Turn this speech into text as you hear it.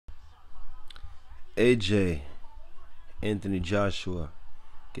AJ, Anthony Joshua,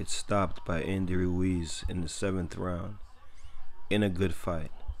 gets stopped by Andy Ruiz in the 7th round in a good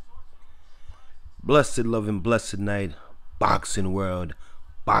fight. Blessed love and blessed night, boxing world,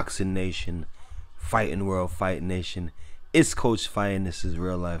 boxing nation, fighting world, fight nation. It's Coach Fight and this is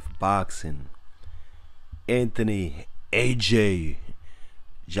real life boxing. Anthony AJ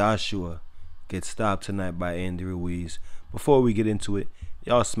Joshua gets stopped tonight by Andy Ruiz. Before we get into it,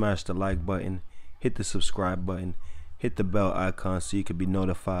 y'all smash the like button, hit the subscribe button, hit the bell icon so you can be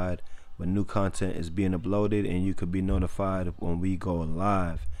notified when new content is being uploaded and you could be notified when we go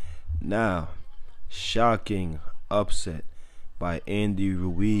live. Now, shocking upset by Andy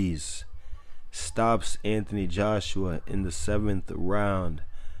Ruiz stops Anthony Joshua in the 7th round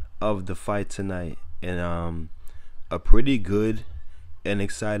of the fight tonight, and a pretty good and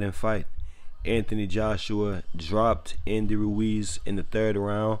exciting fight. Anthony Joshua dropped Andy Ruiz in the 3rd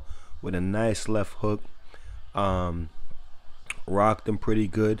round with a nice left hook, rocked him pretty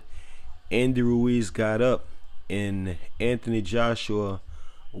good. Andy Ruiz got up and Anthony Joshua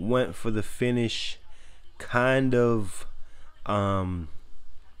went for the finish, kind of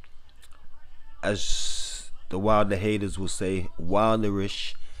as the Wilder haters will say,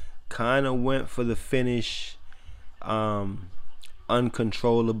 Wilderish. Kind of went for the finish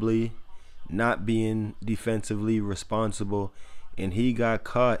uncontrollably, not being defensively responsible, and he got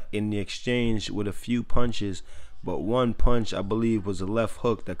caught in the exchange with a few punches, but one punch I believe was a left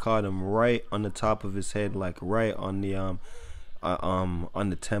hook that caught him right on the top of his head, like right on the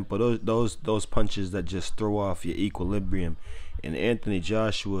temple. Those punches that just throw off your equilibrium. And Anthony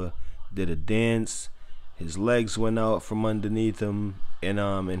Joshua did a dance. His legs went out from underneath him,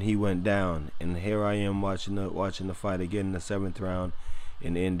 and he went down. And here I am watching the fight again in the 7th round,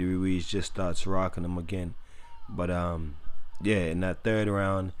 and Andy Ruiz just starts rocking him again. But yeah, in that 3rd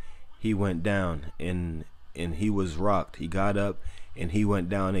round, he went down and he was rocked. He got up and he went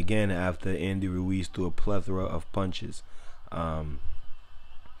down again after Andy Ruiz threw a plethora of punches.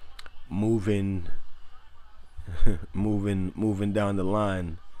 Moving down the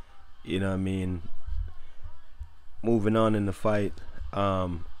line, you know what I mean, moving on in the fight.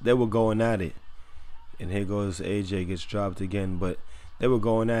 They were going at it, and here goes AJ, gets dropped again, but they were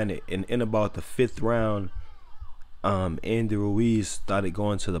going at it, and in about the 5th round, Andy Ruiz started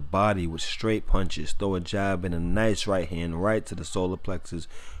going to the body with straight punches, throw a jab and a nice right hand right to the solar plexus,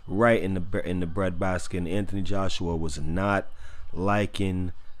 right in the breadbasket. And Anthony Joshua was not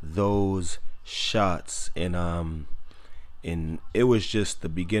liking those shots, and it was just the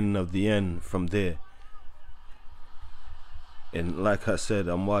beginning of the end from there. And like I said,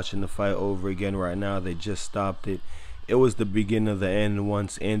 I'm watching the fight over again right now. They just stopped it. It was the beginning of the end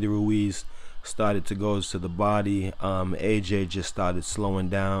once Andy Ruiz started to go to the body. AJ just started slowing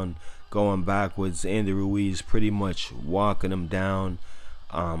down, going backwards. Andy Ruiz pretty much walking him down,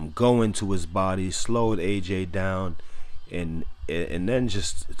 going to his body, slowed AJ down, and then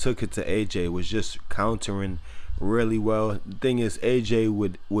just took it to AJ. Was just countering really well. The thing is, AJ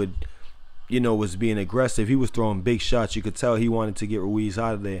would was being aggressive. He was throwing big shots. You could tell he wanted to get Ruiz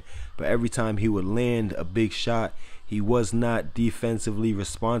out of there, but every time he would land a big shot, he was not defensively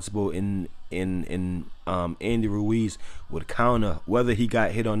responsible. Andy Ruiz would counter whether he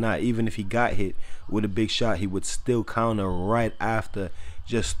got hit or not. Even if he got hit with a big shot, he would still counter right after,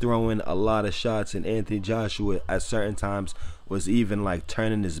 just throwing a lot of shots. And Anthony Joshua at certain times was even like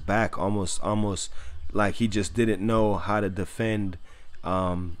turning his back, almost like he just didn't know how to defend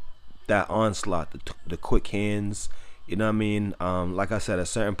that onslaught, the quick hands, you know what I mean. Like I said, at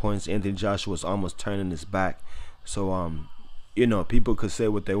certain points Anthony Joshua was almost turning his back. So people could say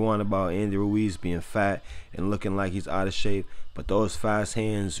what they want about Andy Ruiz being fat and looking like he's out of shape, but those fast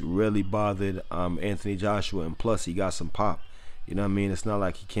hands really bothered Anthony Joshua, and plus he got some pop. You know what I mean? It's not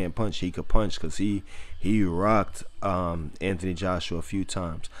like he can't punch. He could punch, because he rocked Anthony Joshua a few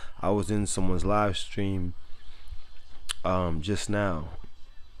times. I was in someone's live stream just now.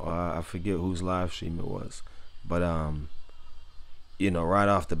 I forget whose live stream it was, but right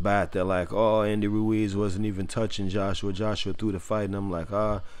off the bat they're like, oh, Andy Ruiz wasn't even touching Joshua through the fight. And I'm like,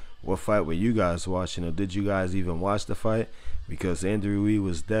 what fight were you guys watching, or did you guys even watch the fight? Because Andy Ruiz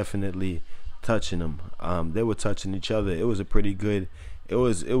was definitely touching him. They were touching each other. It was a pretty good, it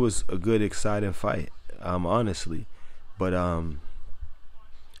was a good, exciting fight, honestly. But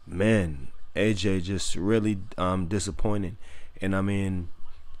man, AJ just really disappointing. And I mean,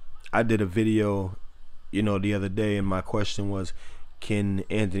 I did a video the other day, and my question was, can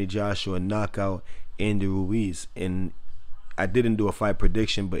Anthony Joshua knock out Andy Ruiz? And I didn't do a fight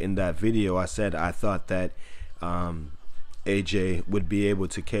prediction, but in that video I said I thought that AJ would be able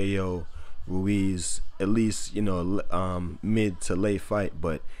to KO Ruiz, at least, you know, mid to late fight,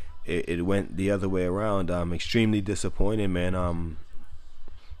 but it went the other way around. Extremely disappointed, man.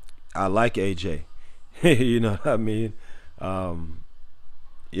 I like AJ. You know what I mean?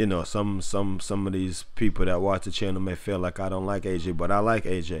 You know, some of these people that watch the channel may feel like I don't like AJ, but I like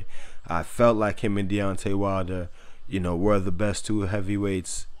AJ. I felt like him and Deontay Wilder, you know, were the best two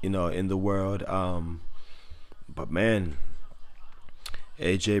heavyweights, you know, in the world. But man,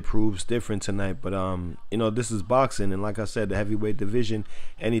 AJ proves different tonight. But you know, this is boxing, and like I said, the heavyweight division,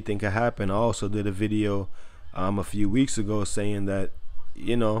 anything can happen. I also did a video a few weeks ago saying that,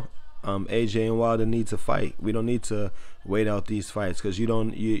 you know, AJ and Wilder need to fight. We don't need to wait out these fights, because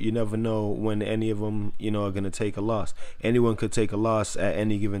you never know when any of them, you know, are gonna take a loss. Anyone could take a loss at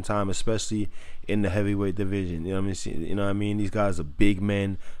any given time, especially in the heavyweight division. You know what I mean? You know what I mean? These guys are big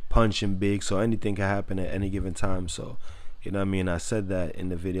men, punching big, so anything can happen at any given time. So, you know what I mean? I said that in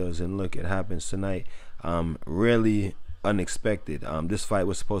the videos, and look, it happens tonight. Really unexpected. This fight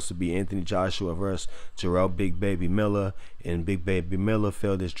was supposed to be Anthony Joshua versus Jarrell Big Baby Miller, and Big Baby Miller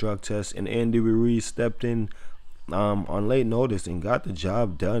failed his drug test, and Andy Ruiz stepped in on late notice and got the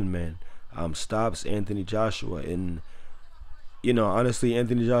job done, man. Stops Anthony Joshua, and you know, honestly,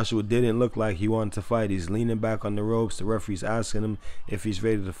 Anthony Joshua didn't look like he wanted to fight. He's leaning back on the ropes. The referee's asking him if he's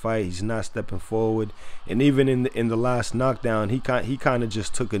ready to fight. He's not stepping forward, and even in the last knockdown, he kind of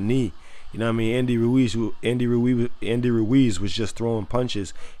just took a knee. You know what I mean? Andy Ruiz was just throwing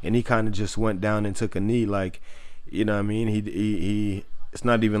punches, and he kind of just went down and took a knee. Like, you know what I mean? He it's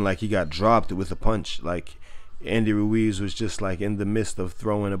not even like he got dropped with a punch. Like, Andy Ruiz was just like in the midst of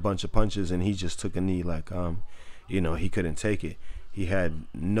throwing a bunch of punches, and he just took a knee. Like, you know, he couldn't take it. He had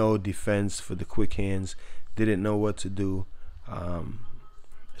no defense for the quick hands, didn't know what to do.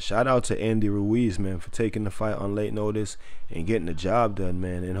 Shout out to Andy Ruiz, man, for taking the fight on late notice and getting the job done,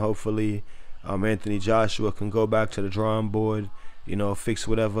 man. And hopefully Anthony Joshua can go back to the drawing board, you know, fix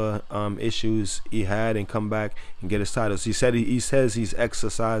whatever issues he had, and come back and get his titles. He says he's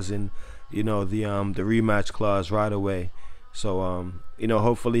exercising, you know, the rematch clause right away. So you know,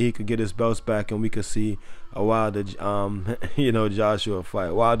 hopefully he could get his belts back, and we could see a Wilder you know, Joshua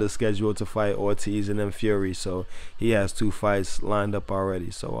fight. Wilder scheduled to fight Ortiz and then Fury, so he has 2 fights lined up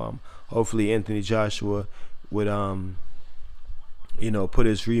already. So hopefully Anthony Joshua would you know, put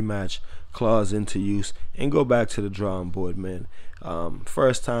his rematch clause into use and go back to the drawing board, man.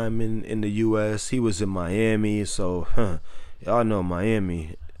 First time in the US. He was in Miami, so y'all know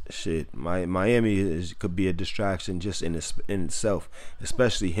Miami. Shit, Miami could be a distraction just in itself,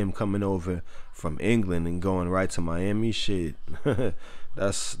 especially him coming over from England and going right to Miami. Shit,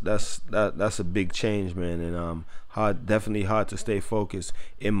 that's a big change, man, and definitely hard to stay focused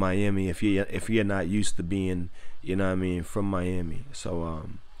in Miami if you're not used to being, you know what I mean, from Miami. So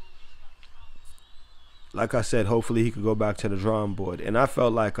like I said, hopefully he could go back to the drawing board. And I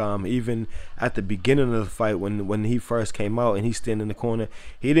felt like even at the beginning of the fight, when he first came out and he's standing in the corner,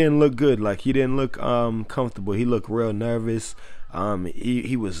 he didn't look good. Like, he didn't look comfortable. He looked real nervous.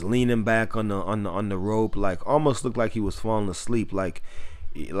 He was leaning back on the rope, like almost looked like he was falling asleep, like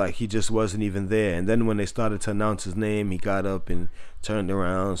he just wasn't even there. And then when they started to announce his name, he got up and turned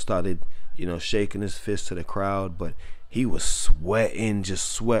around, started, you know, shaking his fist to the crowd, but he was sweating,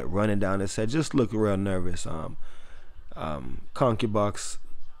 just sweat running down his head, just looked real nervous. ConcuBox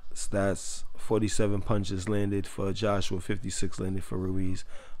stats: 47 punches landed for Joshua, 56 landed for Ruiz,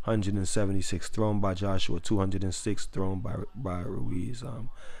 176 thrown by Joshua, 206 thrown by Ruiz.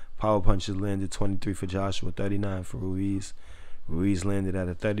 Power punches landed: 23 for Joshua, 39 for Ruiz. Ruiz landed at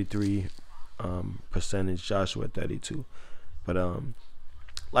a 33 percentage, Joshua at 32. But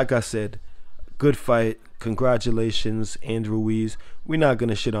like I said, good fight. Congratulations, Andrew Ruiz. We're not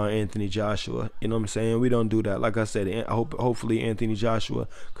gonna shit on Anthony Joshua. You know what I'm saying? We don't do that. Like I said, hopefully Anthony Joshua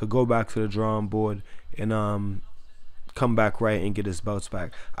could go back to the drawing board and come back right and get his belts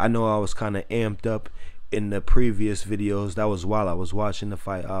back. I know I was kind of amped up in the previous videos. That was while I was watching the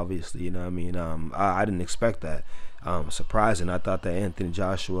fight, obviously. You know what I mean? I didn't expect that. Surprising. I thought that Anthony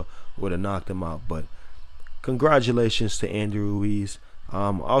Joshua would have knocked him out. But congratulations to Andrew Ruiz.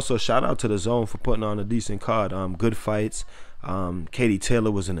 Also, shout out to the Zone for putting on a decent card. Good fights. Katie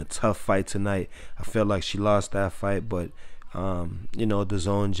Taylor was in a tough fight tonight. I felt like she lost that fight, but you know, the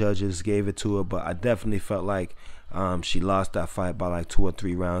Zone judges gave it to her. But I definitely felt like she lost that fight by like 2 or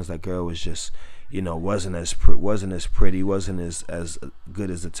 3 rounds. That girl was just, you know, wasn't as pretty, wasn't as good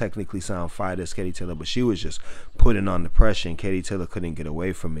as a technically sound fighter as Katie Taylor, but she was just putting on the pressure, and Katie Taylor couldn't get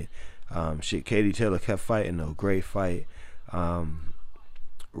away from it. Katie Taylor kept fighting though. Great fight.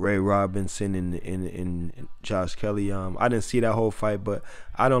 Ray Robinson and Josh Kelly. I didn't see that whole fight, but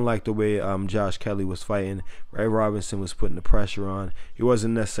I don't like the way Josh Kelly was fighting. Ray Robinson was putting the pressure on. He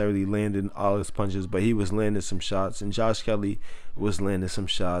wasn't necessarily landing all his punches, but he was landing some shots, and Josh Kelly was landing some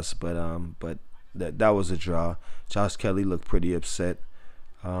shots. But that was a draw. Josh Kelly looked pretty upset.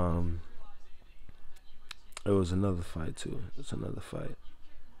 It was another fight too. It was another fight.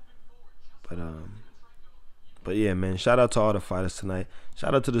 But yeah, man, shout out to all the fighters tonight.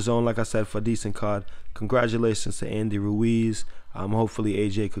 Shout out to the Zone, like I said, for a decent card. Congratulations to Andy Ruiz. Hopefully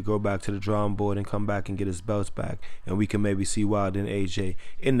AJ could go back to the drawing board and come back and get his belts back, and we can maybe see Wilder and AJ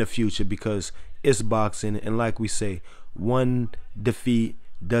in the future, because it's boxing, and like we say, one defeat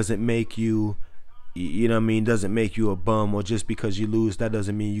doesn't make you, you know what I mean, doesn't make you a bum, or just because you lose, that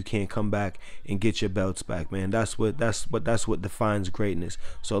doesn't mean you can't come back and get your belts back, man. That's what defines greatness.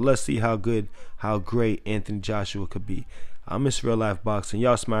 So let's see how great Anthony Joshua could be. It's Real Life Boxing.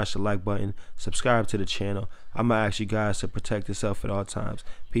 Y'all smash the like button, subscribe to the channel. I'm gonna ask you guys to protect yourself at all times.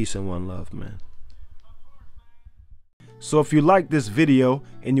 Peace and one love, man. So if you like this video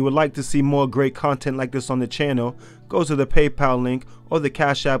and you would like to see more great content like this on the channel, go to the PayPal link or the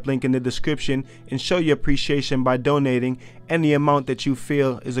Cash App link in the description and show your appreciation by donating any amount that you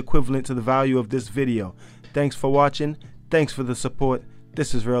feel is equivalent to the value of this video. Thanks for watching. Thanks for the support.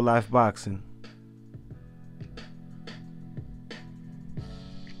 This is Real Life Boxing.